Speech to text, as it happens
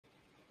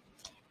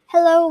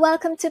Hello,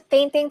 welcome to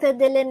Painting the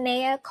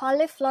Delineia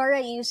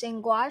Cauliflora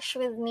using gouache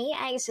with me,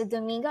 Aissa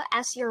Domingo,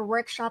 as your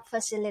workshop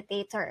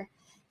facilitator.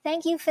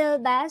 Thank you, Phil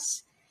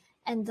Bass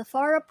and the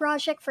Faura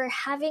Project for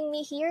having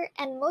me here,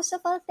 and most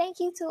of all,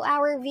 thank you to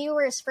our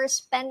viewers for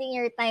spending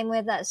your time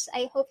with us.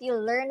 I hope you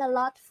learn a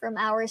lot from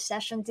our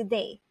session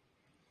today.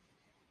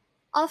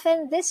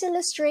 Often, this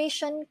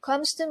illustration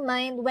comes to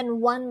mind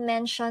when one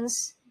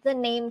mentions the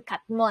name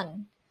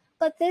Catmon.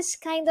 But this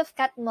kind of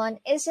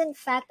catmon is in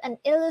fact an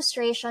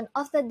illustration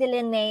of the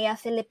Delineia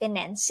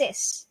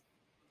philippinensis.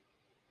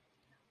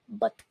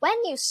 But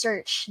when you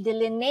search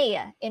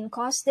Delineia in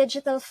Cost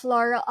Digital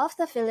Flora of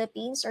the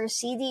Philippines or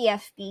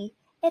CDFP,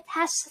 it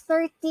has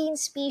 13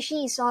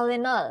 species all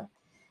in all.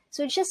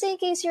 So just in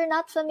case you're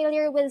not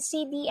familiar with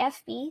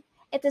CDFP,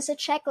 it is a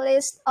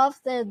checklist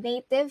of the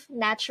native,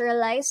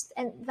 naturalized,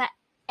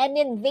 and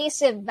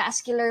invasive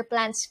vascular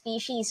plant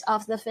species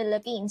of the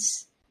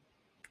Philippines.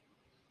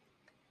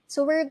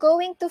 So we're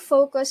going to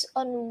focus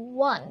on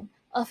one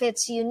of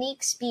its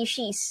unique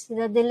species,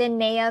 the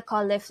Delineia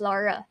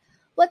cauliflora.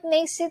 What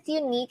makes it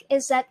unique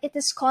is that it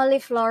is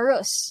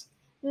cauliflorous,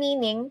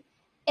 meaning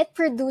it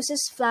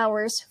produces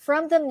flowers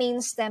from the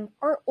main stem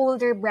or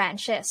older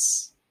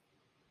branches.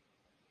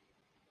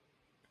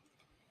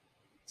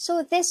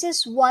 So this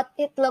is what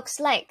it looks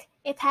like.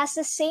 It has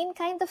the same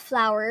kind of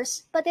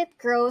flowers, but it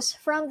grows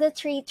from the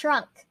tree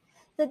trunk.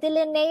 The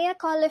Delineia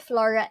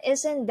cauliflora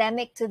is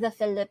endemic to the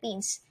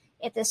Philippines.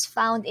 It is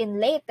found in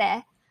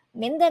Leyte,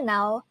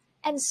 Mindanao,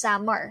 and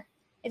Samar.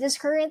 It is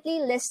currently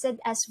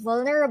listed as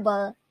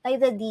vulnerable by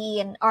the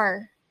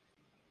DENR.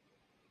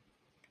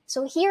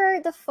 So here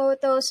are the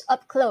photos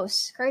up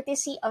close,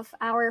 courtesy of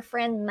our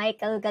friend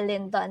Michael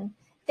Galindon.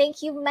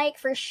 Thank you, Mike,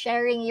 for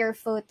sharing your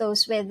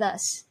photos with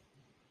us.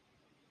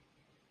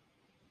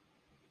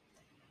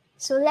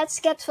 So let's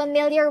get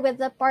familiar with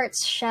the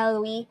parts,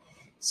 shall we?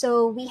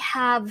 So we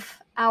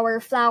have our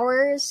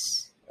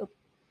flowers,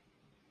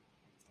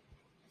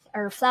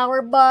 our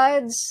flower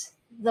buds,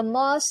 the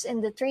moss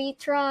in the tree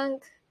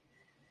trunk,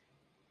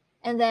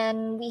 and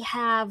then we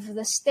have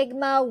the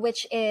stigma,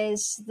 which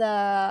is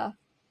the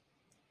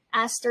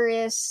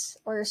asterisk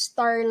or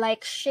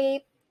star-like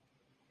shape.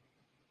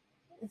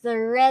 The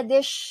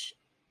reddish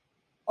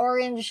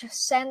orange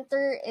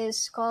center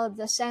is called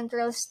the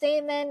central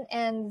stamen,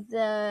 and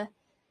the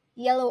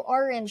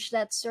yellow-orange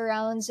that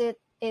surrounds it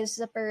is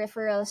the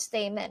peripheral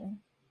stamen.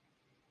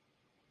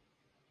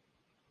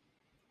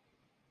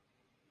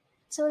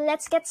 So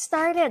let's get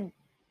started.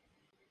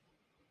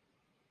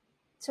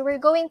 So we're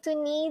going to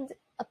need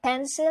a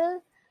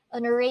pencil,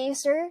 an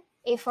eraser,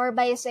 a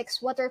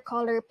 4x6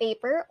 watercolor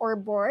paper or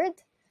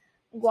board,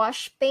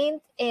 gouache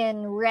paint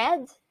in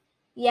red,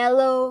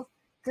 yellow,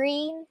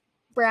 green,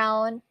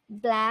 brown,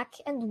 black,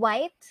 and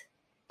white,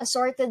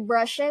 assorted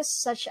brushes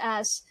such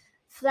as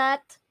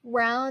flat,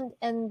 round,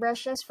 and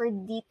brushes for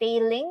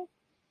detailing,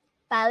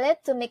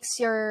 palette to mix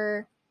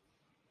your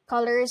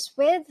colors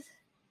with,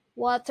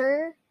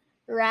 water,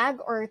 rag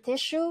or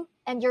tissue,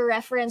 and your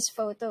reference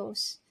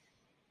photos.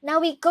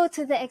 Now we go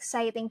to the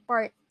exciting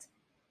part.